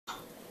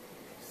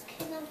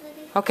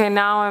Okay,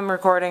 now I'm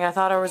recording. I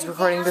thought I was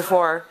recording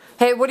before.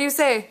 Hey, what do you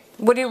say?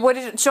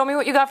 Show me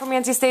what you got from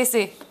Auntie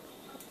Stacy.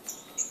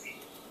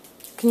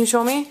 Can you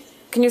show me?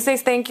 Can you say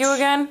thank you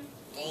again?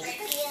 Thank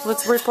you.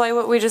 Let's replay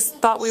what we just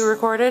thought we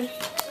recorded.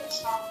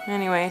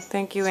 Anyway,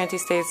 thank you, Auntie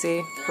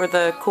Stacy, for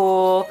the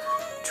cool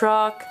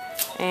truck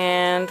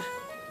and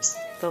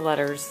the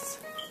letters,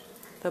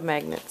 the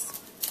magnets.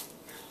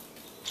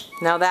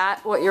 Now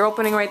that, what you're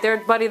opening right there,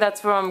 buddy,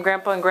 that's from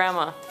Grandpa and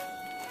Grandma.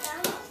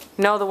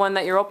 No, the one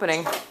that you're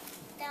opening.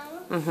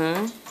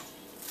 Mm-hmm.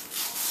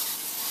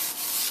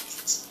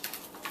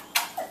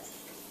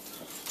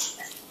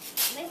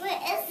 What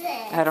is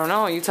it? I don't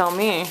know, you tell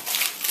me.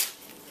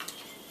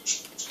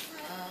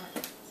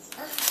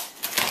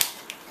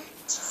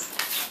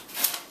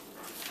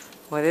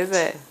 What is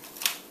it?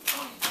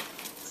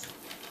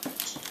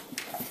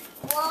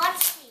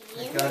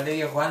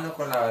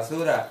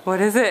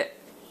 What is it?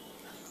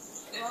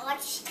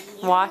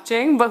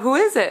 Watching? But who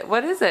is it?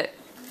 What is it?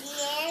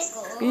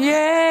 Diego.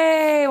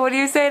 Yay! What do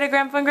you say to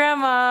Grandpa and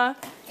Grandma?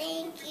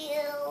 Thank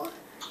you.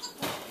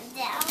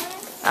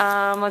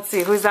 That one? Let's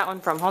see. Who's that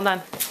one from? Hold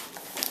on.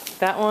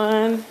 That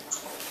one.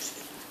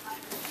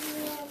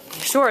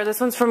 Sure, this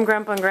one's from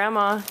Grandpa and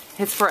Grandma.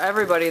 It's for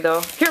everybody,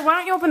 though. Here, why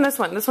don't you open this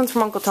one? This one's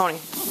from Uncle Tony.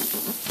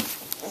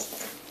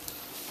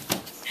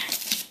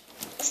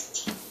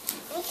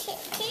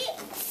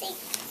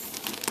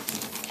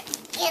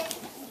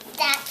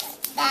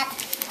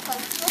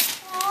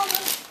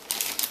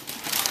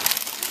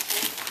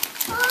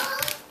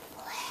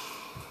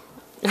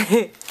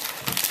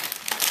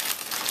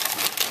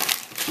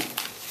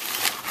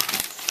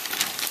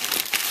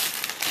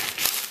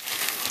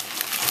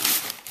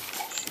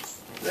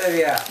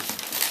 Olivia.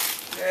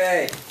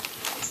 Hey.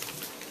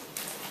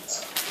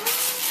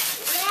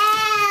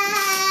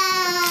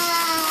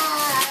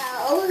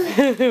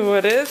 Wow.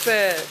 What is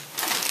it?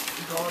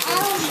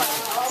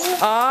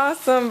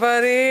 Awesome,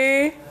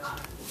 buddy.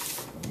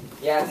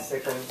 Ya se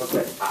con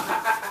papel.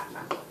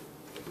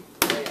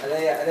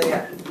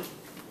 Alea.